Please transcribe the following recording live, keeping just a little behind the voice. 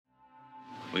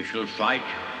We shall fight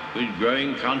with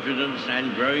growing confidence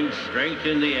and growing strength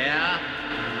in the air.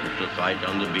 We shall fight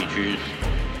on the beaches.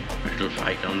 We shall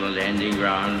fight on the landing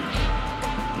grounds.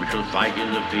 We shall fight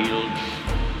in the fields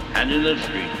and in the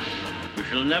streets. We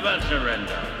shall never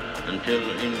surrender until,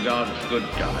 in God's good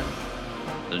time,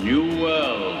 the new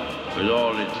world, with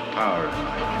all its power and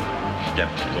might,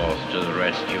 steps forth to the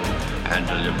rescue and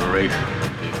the liberation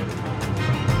of people.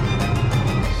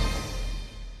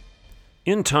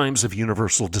 In times of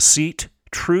universal deceit,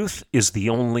 truth is the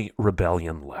only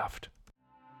rebellion left.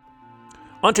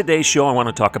 On today's show, I want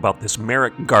to talk about this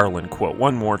Merrick Garland quote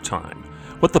one more time.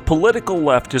 What the political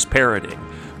left is parroting,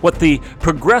 what the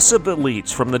progressive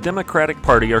elites from the Democratic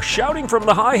Party are shouting from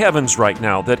the high heavens right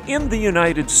now, that in the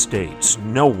United States,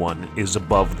 no one is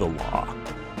above the law.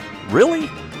 Really?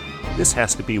 This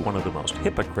has to be one of the most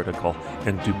hypocritical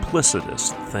and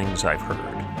duplicitous things I've heard.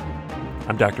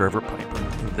 I'm Dr. Everett Piper,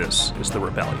 and this is The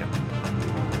Rebellion.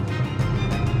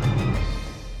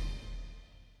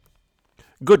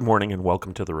 Good morning and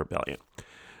welcome to The Rebellion.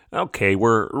 Okay,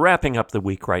 we're wrapping up the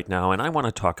week right now, and I want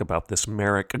to talk about this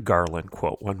Merrick Garland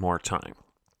quote one more time.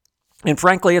 And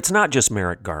frankly, it's not just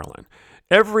Merrick Garland.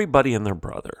 Everybody and their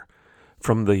brother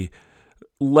from the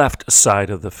left side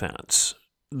of the fence,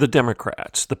 the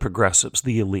Democrats, the progressives,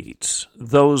 the elites,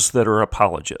 those that are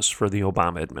apologists for the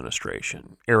Obama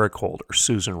administration, Eric Holder,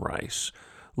 Susan Rice,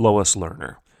 Lois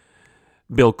Lerner,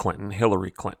 Bill Clinton,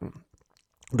 Hillary Clinton.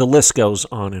 The list goes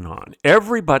on and on.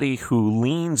 Everybody who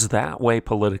leans that way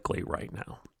politically right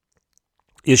now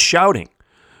is shouting,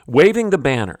 waving the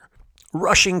banner,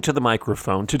 rushing to the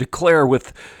microphone to declare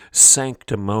with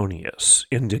sanctimonious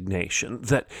indignation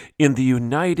that in the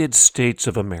United States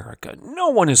of America, no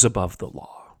one is above the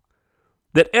law,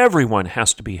 that everyone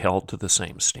has to be held to the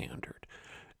same standard,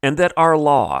 and that our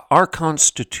law, our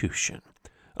Constitution,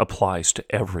 applies to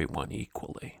everyone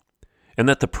equally. And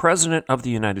that the President of the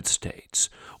United States,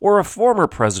 or a former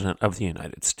President of the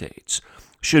United States,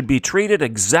 should be treated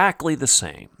exactly the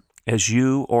same as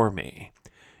you or me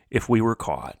if we were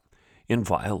caught in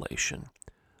violation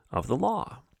of the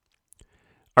law.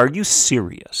 Are you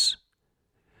serious?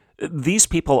 These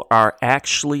people are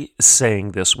actually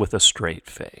saying this with a straight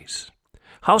face.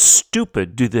 How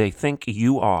stupid do they think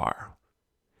you are?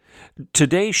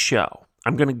 Today's show,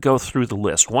 I'm going to go through the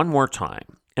list one more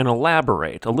time and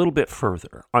elaborate a little bit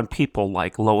further on people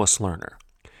like Lois Lerner,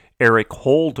 Eric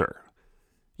Holder,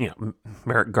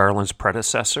 Merrick Garland's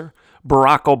predecessor,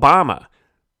 Barack Obama,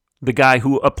 the guy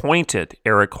who appointed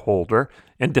Eric Holder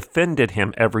and defended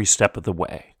him every step of the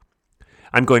way.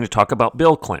 I'm going to talk about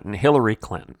Bill Clinton, Hillary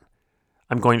Clinton.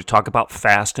 I'm going to talk about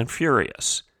Fast and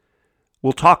Furious.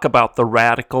 We'll talk about the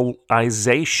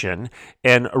radicalization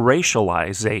and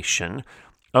racialization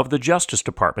of the Justice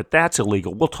Department. That's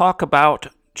illegal. We'll talk about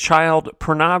child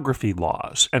pornography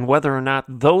laws and whether or not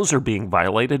those are being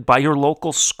violated by your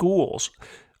local schools.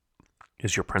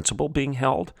 Is your principal being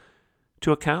held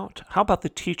to account? How about the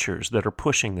teachers that are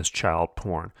pushing this child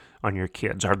porn on your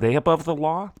kids? Are they above the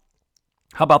law?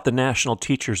 How about the National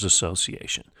Teachers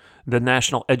Association, the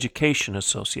National Education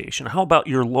Association? How about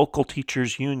your local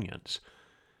teachers' unions?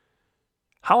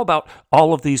 How about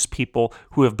all of these people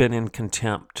who have been in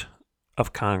contempt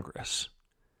of Congress?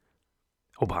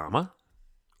 Obama,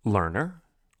 Lerner,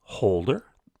 Holder,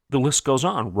 the list goes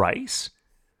on, Rice.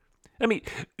 I mean,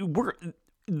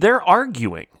 they're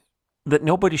arguing that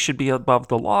nobody should be above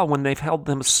the law when they've held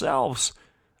themselves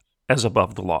as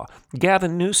above the law.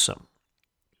 Gavin Newsom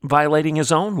violating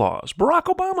his own laws. Barack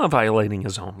Obama violating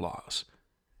his own laws.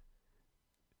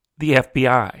 The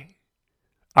FBI,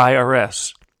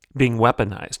 IRS being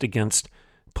weaponized against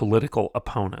political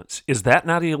opponents. Is that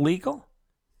not illegal?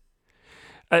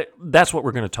 That's what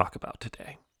we're going to talk about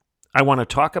today. I want to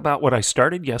talk about what I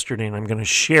started yesterday, and I'm going to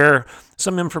share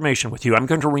some information with you. I'm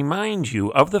going to remind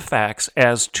you of the facts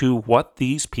as to what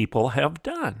these people have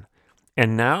done.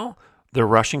 And now they're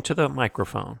rushing to the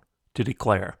microphone to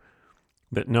declare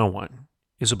that no one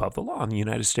is above the law in the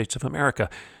United States of America.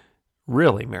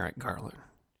 Really, Merrick Garland?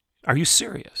 Are you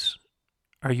serious?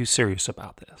 Are you serious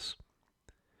about this?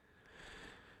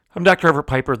 I'm Dr. Everett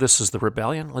Piper. This is The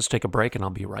Rebellion. Let's take a break, and I'll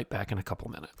be right back in a couple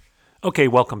minutes. Okay,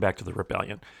 welcome back to The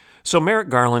Rebellion. So Merrick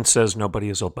Garland says nobody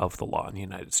is above the law in the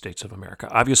United States of America.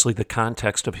 Obviously, the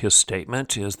context of his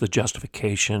statement is the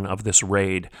justification of this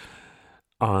raid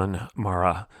on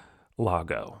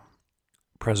Mar-a-Lago,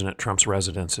 President Trump's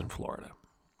residence in Florida,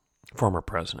 former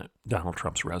President Donald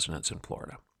Trump's residence in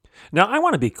Florida. Now, I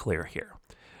want to be clear here.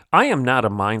 I am not a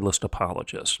mindless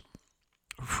apologist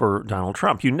for Donald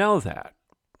Trump. You know that.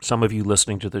 Some of you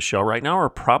listening to the show right now are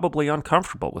probably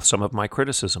uncomfortable with some of my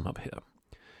criticism of him.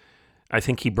 I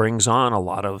think he brings on a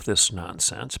lot of this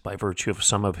nonsense by virtue of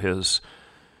some of his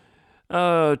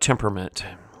temperament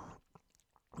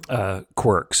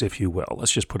quirks, if you will.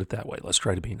 Let's just put it that way. Let's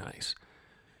try to be nice.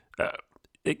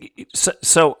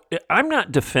 So I'm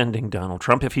not defending Donald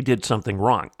Trump if he did something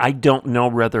wrong. I don't know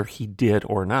whether he did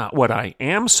or not. What I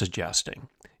am suggesting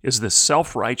is this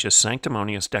self-righteous,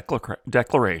 sanctimonious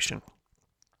declaration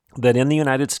that in the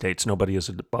United States nobody is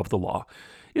above the law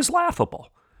is laughable.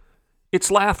 It's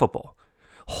laughable.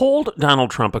 Hold Donald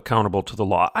Trump accountable to the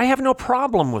law. I have no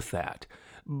problem with that.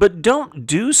 But don't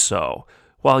do so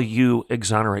while you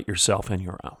exonerate yourself and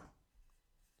your own.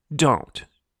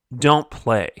 Don't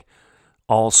play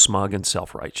all smug and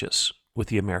self-righteous with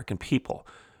the American people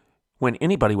when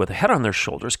anybody with a head on their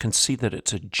shoulders can see that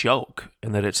it's a joke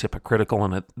and that it's hypocritical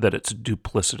and that it's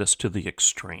duplicitous to the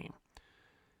extreme.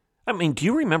 I mean, do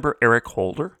you remember Eric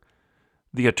Holder,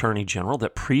 the Attorney General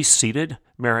that preceded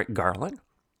Merrick Garland?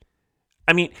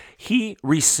 I mean, he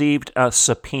received a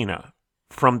subpoena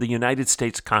from the United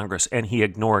States Congress and he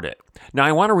ignored it. Now,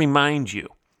 I want to remind you,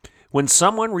 when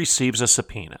someone receives a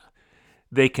subpoena,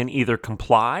 they can either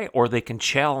comply or they can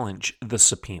challenge the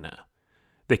subpoena.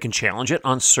 They can challenge it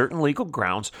on certain legal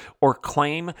grounds or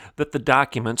claim that the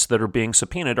documents that are being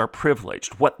subpoenaed are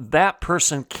privileged. What that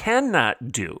person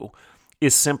cannot do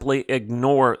is simply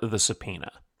ignore the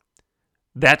subpoena.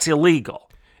 That's illegal.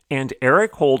 And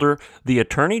Eric Holder, the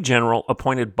Attorney General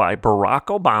appointed by Barack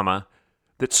Obama,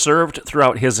 that served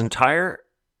throughout his entire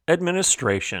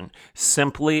administration,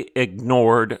 simply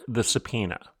ignored the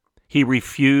subpoena. He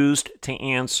refused to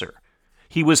answer.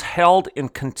 He was held in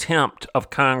contempt of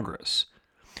Congress.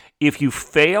 If you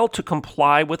fail to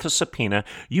comply with a subpoena,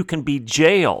 you can be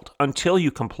jailed until you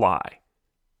comply.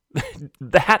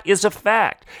 That is a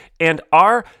fact. And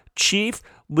our chief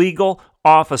legal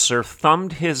officer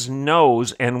thumbed his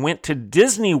nose and went to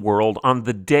Disney World on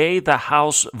the day the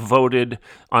House voted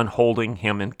on holding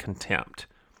him in contempt.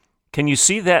 Can you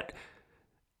see that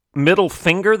middle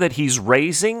finger that he's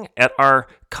raising at our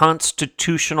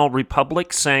constitutional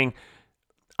republic, saying,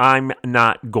 I'm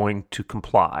not going to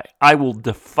comply. I will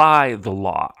defy the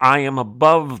law. I am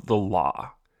above the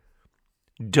law.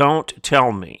 Don't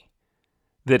tell me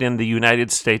that in the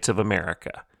United States of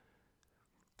America,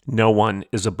 no one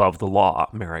is above the law,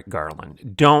 Merrick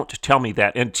Garland. Don't tell me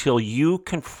that until you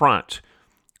confront,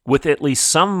 with at least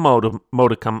some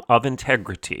modicum of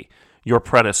integrity, your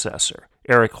predecessor,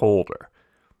 Eric Holder,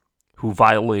 who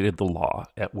violated the law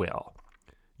at will.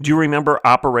 Do you remember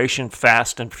Operation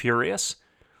Fast and Furious?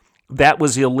 That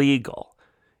was illegal,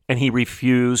 and he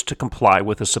refused to comply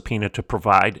with a subpoena to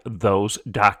provide those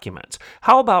documents.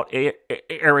 How about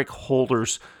Eric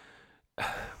Holder's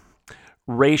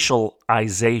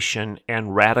racialization and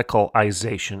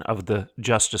radicalization of the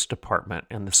Justice Department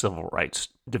and the Civil Rights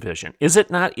Division? Is it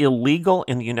not illegal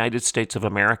in the United States of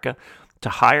America to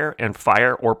hire and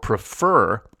fire or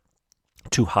prefer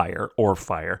to hire or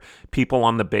fire people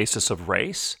on the basis of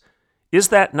race? Is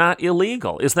that not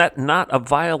illegal? Is that not a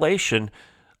violation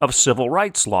of civil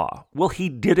rights law? Well, he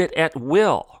did it at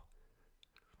will.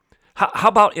 How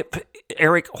about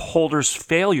Eric Holder's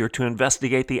failure to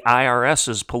investigate the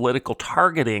IRS's political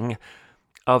targeting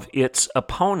of its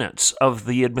opponents, of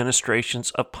the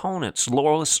administration's opponents?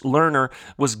 Lois Lerner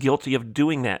was guilty of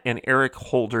doing that, and Eric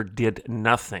Holder did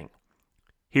nothing.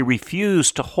 He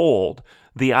refused to hold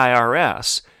the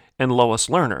IRS and Lois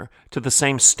Lerner to the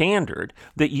same standard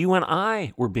that you and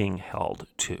I were being held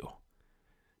to.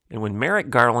 And when Merrick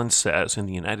Garland says in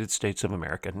the United States of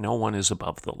America, no one is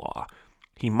above the law,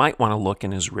 he might want to look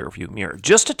in his rearview mirror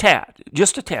just a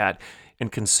tad,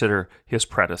 and consider his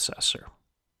predecessor,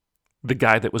 the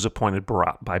guy that was appointed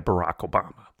by Barack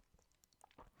Obama,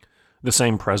 the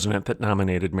same president that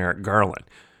nominated Merrick Garland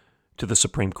to the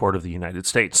Supreme Court of the United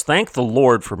States. Thank the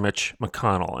Lord for Mitch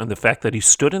McConnell and the fact that he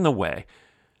stood in the way.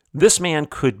 This man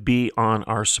could be on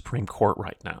our Supreme Court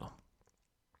right now.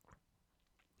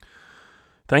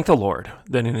 Thank the Lord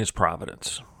that in his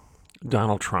providence,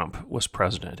 Donald Trump was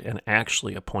president and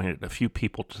actually appointed a few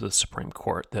people to the Supreme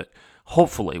Court that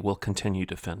hopefully will continue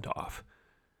to fend off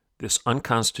this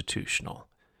unconstitutional,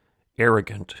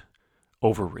 arrogant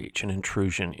overreach and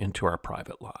intrusion into our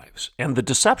private lives and the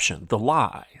deception, the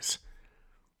lies,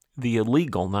 the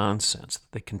illegal nonsense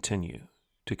that they continue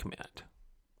to commit.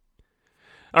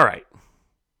 All right.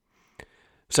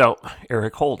 So,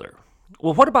 Eric Holder.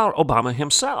 Well, what about Obama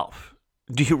himself?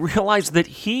 Do you realize that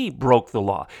he broke the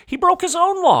law? He broke his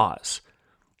own laws.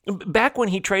 Back when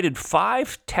he traded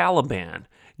 5 Taliban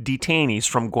detainees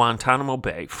from Guantanamo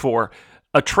Bay for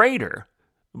a traitor,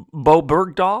 Bo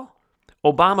Bergdahl,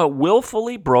 Obama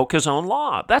willfully broke his own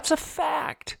law. That's a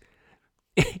fact.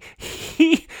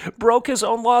 He broke his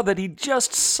own law that he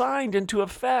just signed into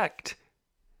effect.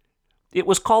 It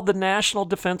was called the National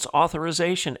Defense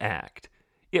Authorization Act.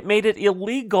 It made it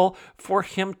illegal for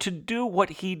him to do what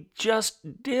he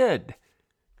just did.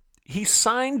 He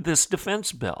signed this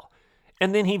defense bill,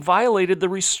 and then he violated the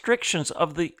restrictions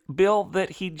of the bill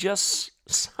that he just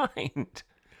signed.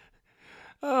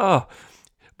 Oh,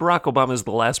 Barack Obama is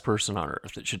the last person on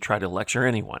earth that should try to lecture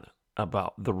anyone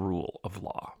about the rule of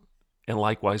law, and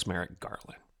likewise Merrick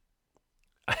Garland.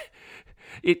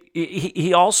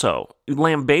 He also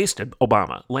lambasted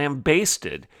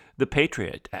the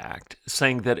Patriot Act,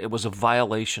 saying that it was a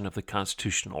violation of the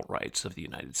constitutional rights of the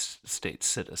United States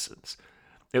citizens.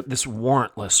 This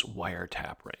warrantless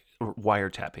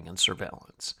wiretapping and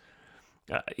surveillance.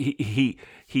 He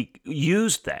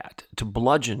used that to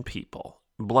bludgeon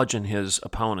his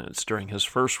opponents during his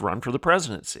first run for the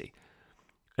presidency.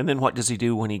 And then what does he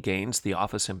do when he gains the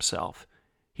office himself?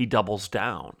 He doubles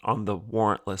down on the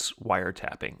warrantless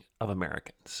wiretapping of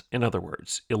Americans. In other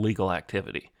words, illegal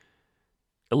activity.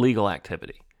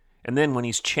 And then when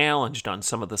he's challenged on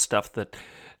some of the stuff that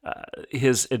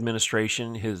his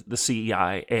administration, the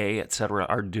CIA, etc.,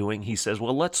 are doing, he says,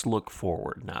 well, let's look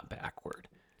forward, not backward.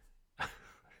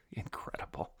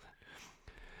 Incredible.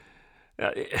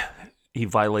 He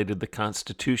violated the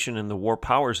Constitution and the War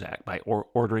Powers Act by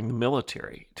ordering the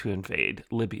military to invade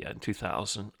Libya in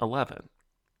 2011.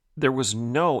 There was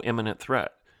no imminent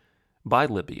threat by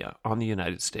Libya on the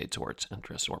United States or its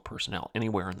interests or personnel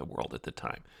anywhere in the world at the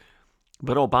time.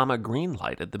 But Obama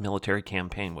green-lighted the military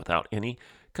campaign without any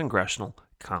congressional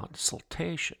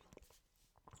consultation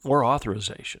or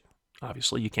authorization.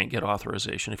 Obviously, you can't get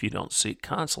authorization if you don't seek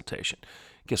consultation.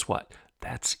 Guess what?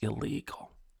 That's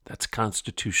illegal. That's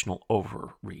constitutional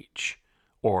overreach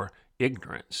or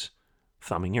ignorance.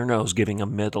 Thumbing your nose, giving a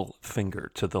middle finger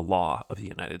to the law of the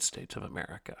United States of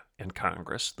America and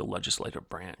Congress, the legislative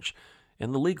branch,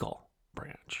 and the legal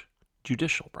branch,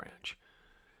 judicial branch.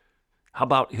 How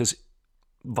about his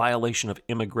violation of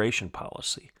immigration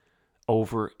policy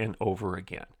over and over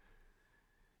again?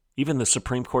 Even the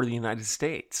Supreme Court of the United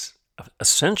States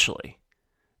essentially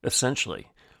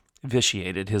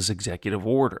vitiated his executive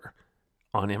order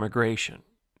on immigration,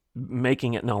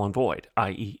 making it null and void,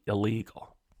 i.e. illegal.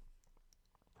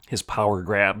 His power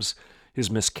grabs,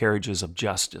 his miscarriages of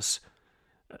justice,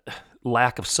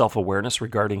 lack of self-awareness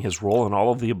regarding his role in all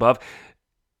of the above.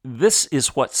 This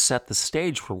is what set the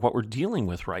stage for what we're dealing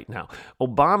with right now.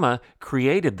 Obama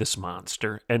created this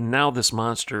monster, and now this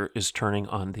monster is turning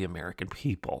on the American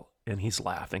people, and he's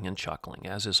laughing and chuckling,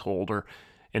 as is Holder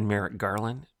and Merrick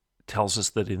Garland tells us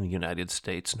that in the United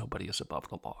States, nobody is above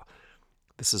the law.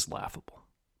 This is laughable.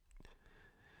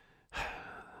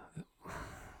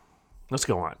 Let's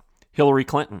go on. Hillary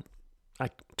Clinton. I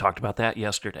talked about that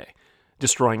yesterday.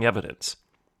 Destroying evidence.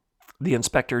 The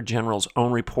Inspector General's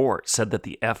own report said that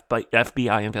the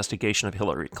FBI investigation of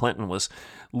Hillary Clinton was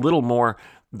little more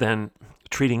than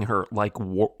treating her like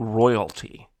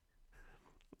royalty.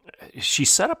 She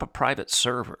set up a private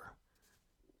server.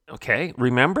 Okay,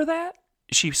 remember that?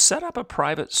 She set up a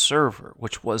private server,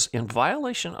 which was in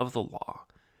violation of the law.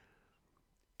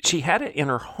 She had it in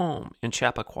her home in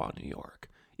Chappaqua, New York.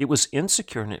 It was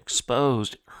insecure and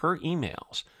exposed her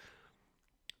emails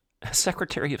as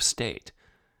Secretary of State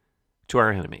to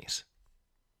our enemies.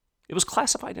 It was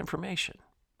classified information,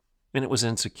 and it was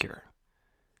insecure.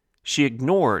 She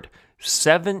ignored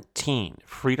 17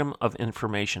 Freedom of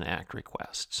Information Act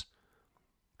requests.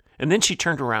 And then she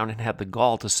turned around and had the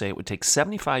gall to say it would take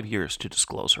 75 years to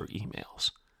disclose her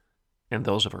emails and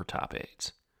those of her top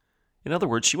aides. In other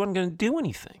words, she wasn't going to do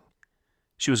anything.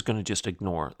 She was going to just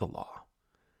ignore the law.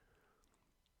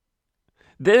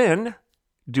 Then,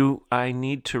 do I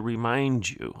need to remind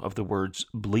you of the words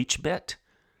bleach bit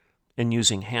and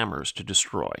using hammers to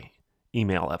destroy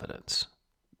email evidence?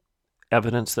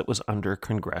 Evidence that was under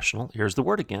congressional, here's the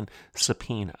word again,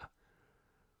 subpoena.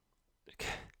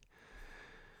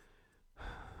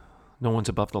 No one's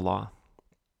above the law.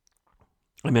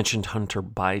 I mentioned Hunter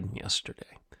Biden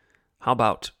yesterday. How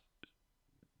about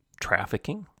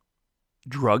trafficking,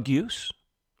 drug use,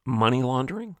 money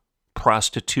laundering,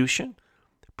 prostitution,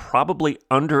 probably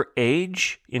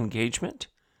underage engagement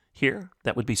here?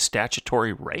 That would be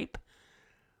statutory rape.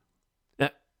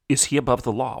 Is he above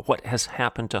the law? What has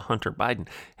happened to Hunter Biden?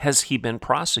 Has he been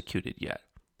prosecuted yet?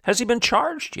 Has he been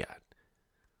charged yet?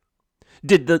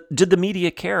 Did the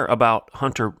media care about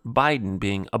Hunter Biden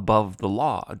being above the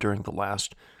law during the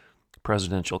last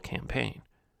presidential campaign?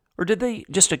 Or did they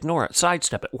just ignore it,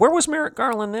 sidestep it? Where was Merrick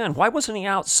Garland then? Why wasn't he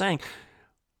out saying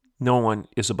no one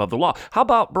is above the law? How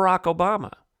about Barack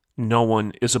Obama? No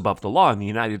one is above the law in the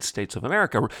United States of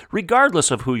America,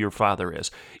 regardless of who your father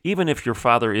is. Even if your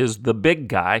father is the big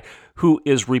guy who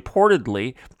is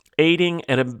reportedly aiding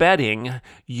and abetting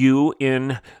you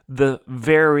in the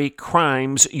very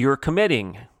crimes you're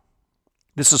committing.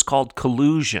 This is called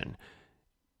collusion.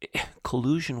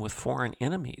 Collusion with foreign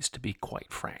enemies, to be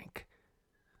quite frank.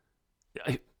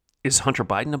 Is Hunter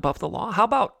Biden above the law? How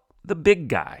about the big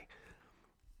guy?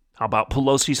 How about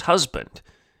Pelosi's husband?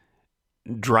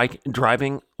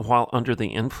 Driving while under the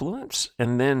influence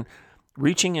and then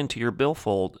reaching into your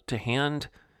billfold to hand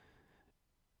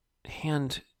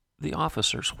the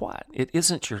officers what? It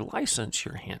isn't your license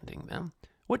you're handing them.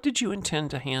 What did you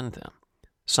intend to hand them?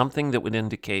 Something that would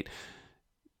indicate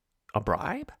a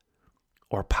bribe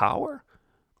or power?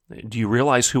 Do you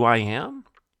realize who I am?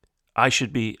 I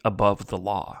should be above the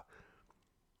law.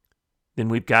 Then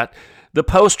we've got the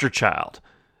poster child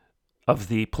of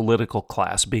the political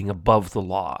class being above the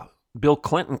law. Bill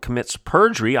Clinton commits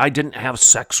perjury. I didn't have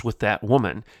sex with that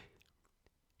woman.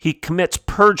 He commits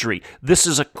perjury. This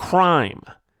is a crime.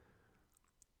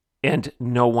 And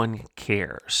no one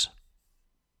cares.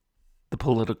 The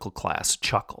political class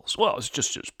chuckles. Well, it's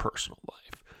just his personal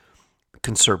life.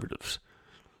 Conservatives,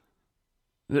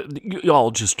 you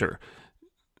all just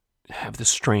have this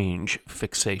strange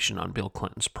fixation on Bill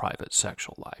Clinton's private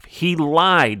sexual life. He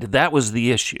lied. That was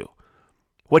the issue.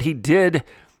 What he did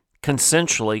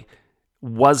consensually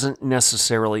wasn't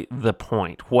necessarily the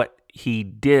point. What he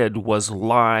did was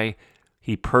lie.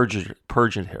 He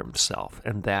perjured himself,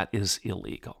 and that is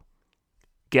illegal.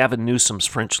 Gavin Newsom's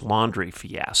French Laundry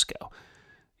fiasco.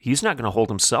 He's not going to hold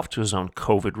himself to his own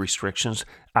COVID restrictions,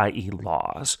 i.e.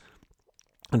 laws.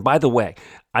 And by the way,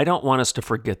 I don't want us to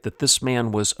forget that this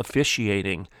man was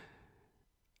officiating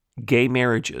gay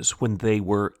marriages when they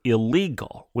were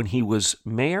illegal. When he was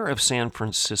mayor of San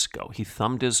Francisco, he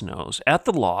thumbed his nose at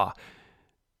the law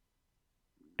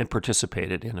and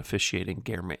participated in officiating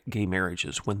gay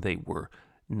marriages when they were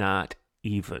not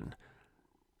even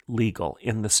legal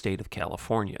in the state of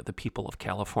California. The people of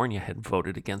California had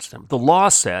voted against him. The law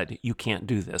said you can't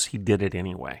do this. He did it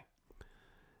anyway.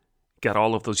 Got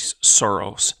all of those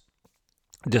Soros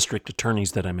district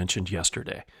attorneys that I mentioned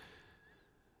yesterday.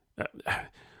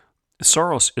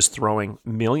 Soros is throwing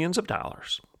millions of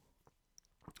dollars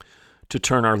to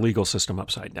turn our legal system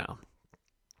upside down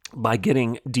by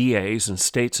getting DAs and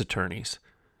state's attorneys,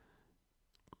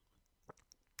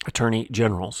 attorney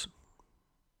generals.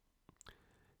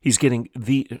 He's getting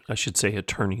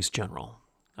attorneys general.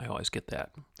 I always get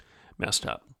that messed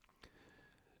up.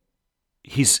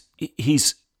 He's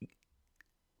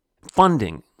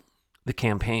funding the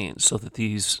campaigns so that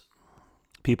these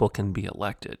people can be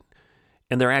elected.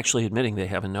 And they're actually admitting they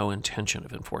have no intention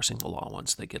of enforcing the law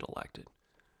once they get elected.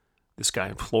 This guy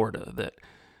in Florida that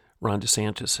Ron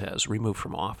DeSantis has removed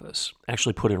from office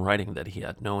actually put in writing that he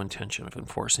had no intention of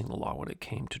enforcing the law when it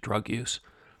came to drug use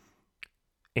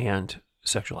and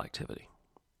sexual activity,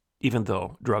 even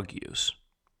though drug use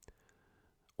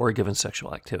or a given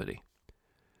sexual activity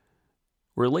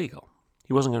were illegal.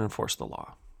 He wasn't going to enforce the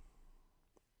law.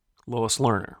 Lois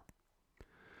Lerner.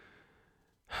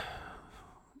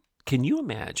 Can you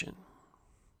imagine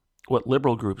what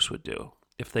liberal groups would do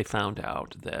if they found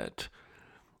out that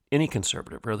any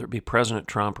conservative, whether it be President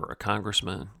Trump or a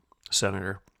congressman,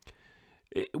 senator,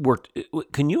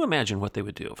 can you imagine what they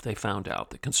would do if they found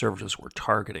out that conservatives were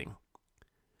targeting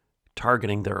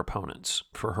their opponents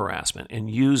for harassment and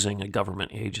using a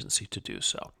government agency to do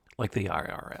so, like the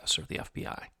IRS or the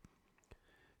FBI?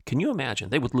 Can you imagine?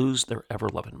 They would lose their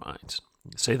ever-loving minds.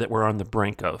 Say that we're on the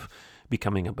brink of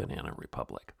becoming a banana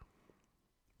republic.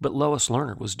 But Lois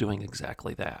Lerner was doing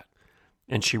exactly that,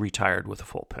 and she retired with a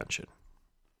full pension.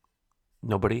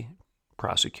 Nobody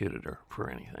prosecuted her for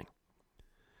anything.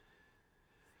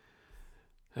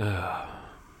 Now,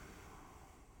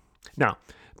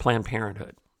 Planned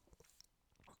Parenthood,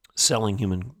 selling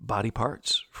human body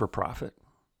parts for profit,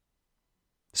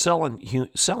 selling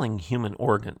human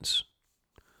organs,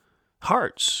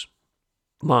 hearts,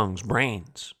 lungs,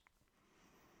 brains,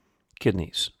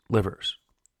 kidneys, livers,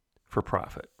 for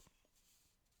profit.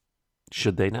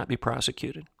 Should they not be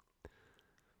prosecuted?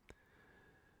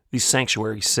 These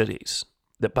sanctuary cities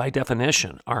that by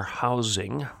definition are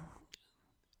housing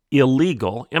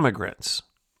illegal immigrants,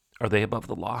 are they above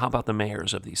the law? How about the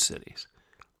mayors of these cities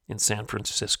in San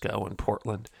Francisco and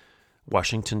Portland,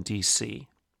 Washington, D.C.?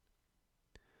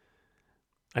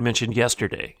 I mentioned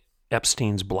yesterday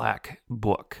Epstein's Black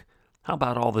Book. How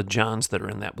about all the Johns that are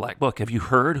in that Black Book? Have you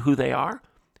heard who they are?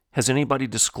 Has anybody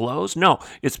disclosed? No,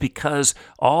 it's because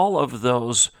all of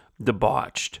those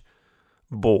debauched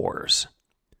bores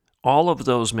all of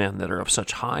those men that are of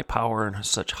such high power and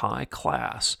such high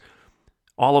class,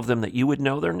 all of them that you would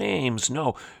know their names,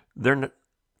 no, they're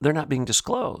not being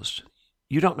disclosed.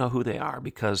 You don't know who they are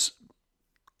because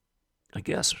I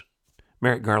guess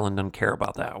Merrick Garland doesn't care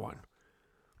about that one.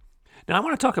 Now, I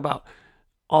want to talk about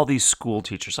all these school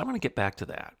teachers. I want to get back to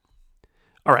that.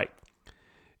 All right.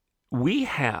 We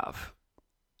have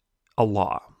a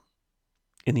law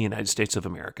in the United States of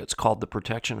America. It's called the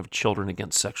Protection of Children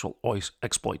Against Sexual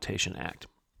Exploitation Act,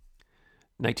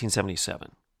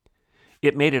 1977.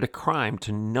 It made it a crime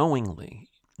to knowingly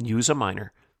use a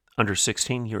minor under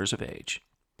 16 years of age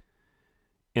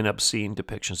in obscene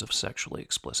depictions of sexually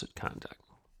explicit conduct.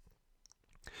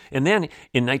 And then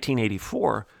in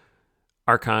 1984,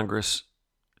 our Congress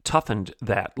toughened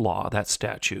that law, that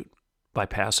statute, by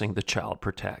passing the Child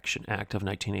Protection Act of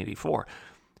 1984.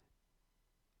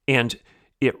 And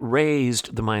it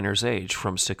raised the minor's age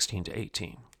from 16 to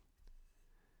 18.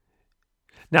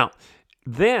 Now,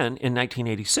 then in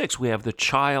 1986, we have the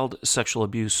Child Sexual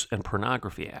Abuse and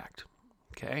Pornography Act,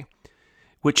 okay,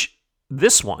 which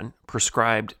this one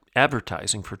prescribed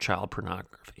advertising for child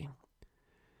pornography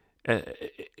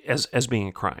as being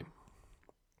a crime.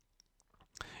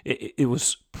 It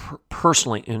was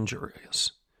personally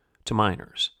injurious to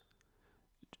minors.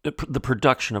 The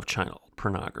production of child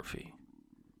pornography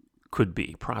could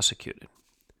be prosecuted.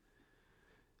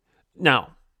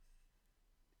 Now,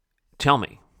 tell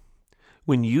me,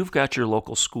 when you've got your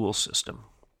local school system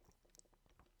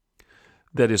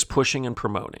that is pushing and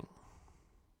promoting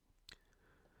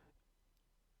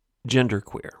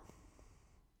genderqueer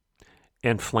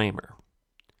and Flamer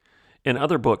and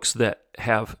other books that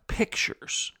have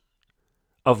pictures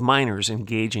of minors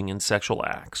engaging in sexual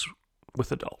acts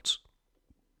with adults,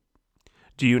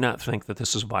 do you not think that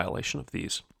this is a violation of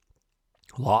these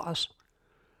laws?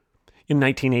 In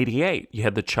 1988, you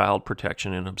had the Child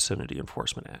Protection and Obscenity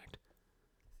Enforcement Act.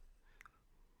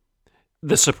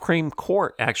 The Supreme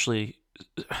Court actually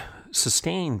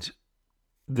sustained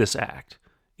this act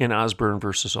in Osborne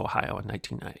versus Ohio in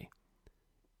 1990.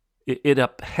 It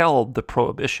upheld the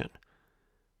prohibition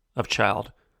of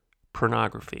child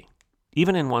pornography,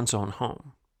 even in one's own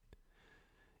home.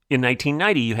 In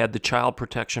 1990, you had the Child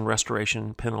Protection,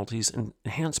 Restoration, Penalties, and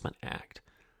Enhancement Act.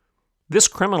 This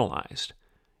criminalized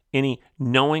any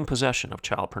knowing possession of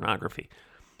child pornography.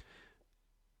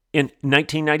 In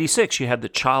 1996, you had the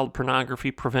Child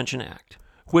Pornography Prevention Act,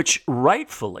 which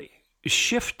rightfully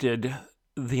shifted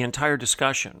the entire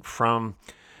discussion from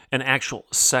an actual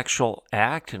sexual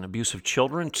act and abuse of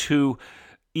children to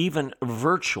even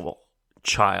virtual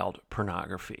child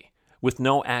pornography, with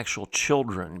no actual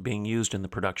children being used in the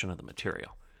production of the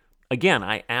material. Again,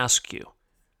 I ask you,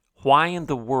 why in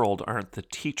the world aren't the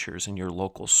teachers in your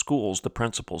local schools, the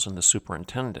principals and the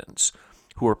superintendents,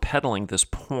 who are peddling this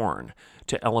porn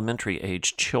to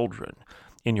elementary-age children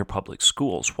in your public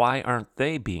schools, why aren't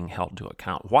they being held to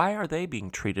account? Why are they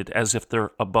being treated as if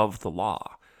they're above the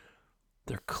law?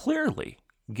 They're clearly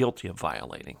guilty of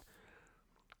violating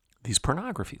these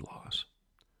pornography laws.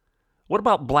 What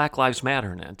about Black Lives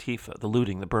Matter and Antifa, the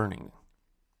looting, the burning,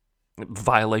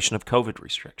 violation of COVID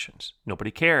restrictions? Nobody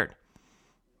cared.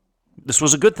 This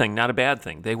was a good thing, not a bad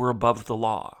thing. They were above the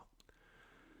law.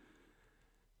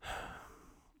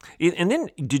 And then,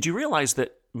 did you realize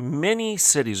that many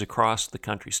cities across the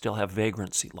country still have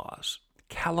vagrancy laws?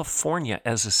 California,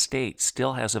 as a state,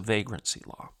 still has a vagrancy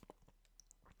law.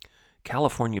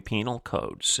 California Penal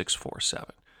Code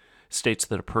 647 states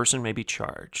that a person may be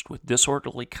charged with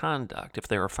disorderly conduct if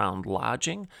they are found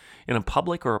lodging in a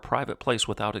public or a private place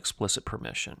without explicit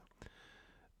permission.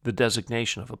 The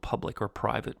designation of a public or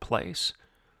private place,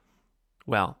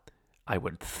 well, I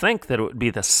would think that it would be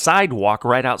the sidewalk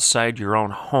right outside your own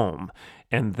home,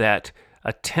 and that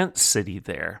a tent city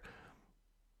there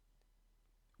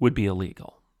would be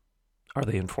illegal. Are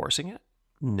they enforcing it?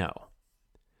 No.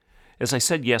 As I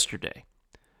said yesterday,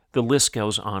 the list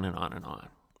goes on and on and on.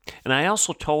 And I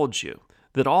also told you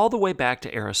that all the way back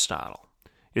to Aristotle,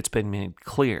 it's been made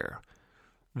clear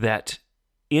that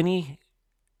any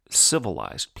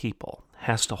civilized people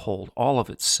has to hold all of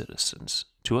its citizens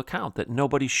to account, that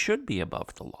nobody should be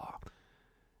above the law.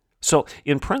 So,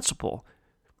 in principle,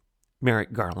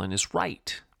 Merrick Garland is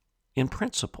right, in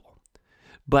principle.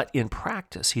 But in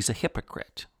practice, he's a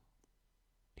hypocrite.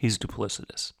 He's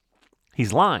duplicitous.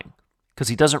 He's lying because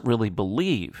he doesn't really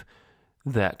believe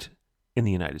that in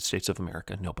the United States of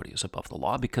America, nobody is above the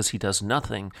law, because he does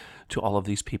nothing to all of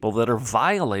these people that are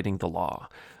violating the law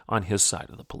on his side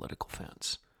of the political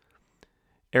fence.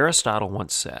 Aristotle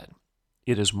once said,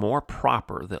 "It is more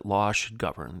proper that law should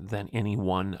govern than any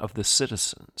one of the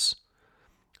citizens.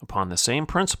 Upon the same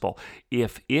principle,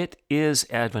 if it is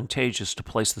advantageous to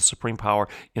place the supreme power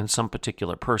in some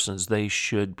particular persons, they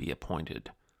should be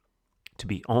appointed to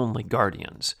be only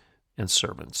guardians and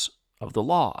servants of the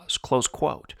laws. Close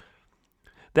quote.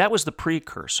 That was the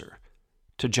precursor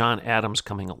to John Adams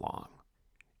coming along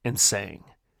and saying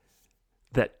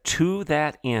that to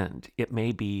that end it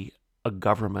may be a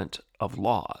government of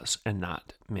laws and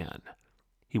not men.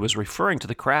 He was referring to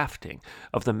the crafting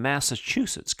of the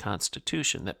Massachusetts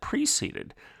Constitution that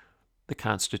preceded the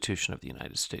Constitution of the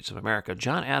United States of America.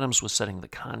 John Adams was setting the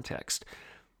context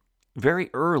very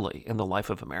early in the life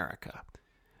of America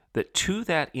that to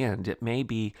that end it may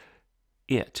be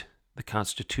the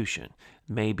Constitution,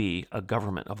 may be a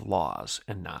government of laws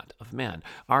and not of men.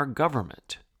 Our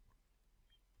government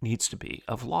needs to be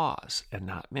of laws and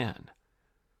not men.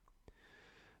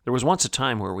 There was once a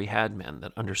time where we had men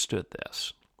that understood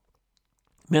this.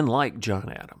 Men like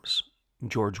John Adams,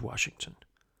 George Washington,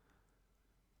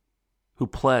 who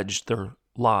pledged their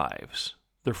lives,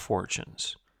 their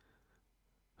fortunes,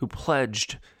 who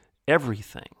pledged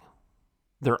everything,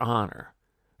 their honor,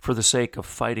 for the sake of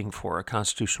fighting for a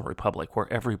constitutional republic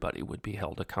where everybody would be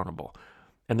held accountable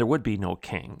and there would be no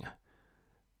king.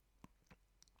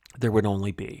 There would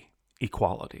only be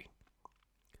equality.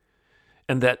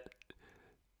 And that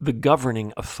the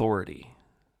governing authority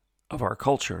of our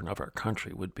culture and of our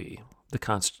country would be the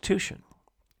Constitution,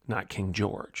 not King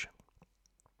George.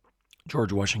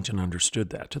 George Washington understood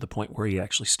that to the point where he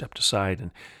actually stepped aside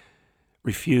and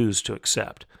refused to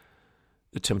accept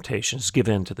the temptations, give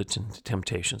in to the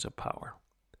temptations of power.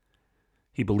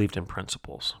 He believed in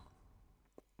principles.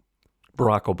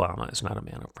 Barack Obama is not a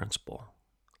man of principle.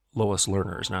 Lois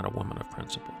Lerner is not a woman of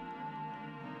principle.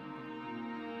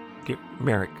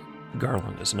 Merrick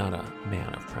Garland is not a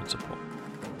man of principle.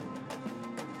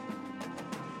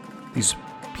 These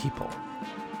people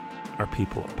are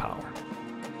people of power.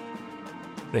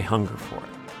 They hunger for it.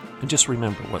 And just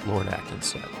remember what Lord Acton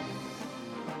said.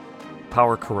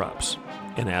 Power corrupts,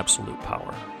 and absolute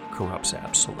power corrupts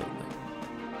absolutely.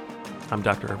 I'm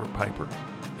Dr. Everett Piper,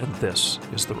 and this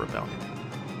is The Rebellion.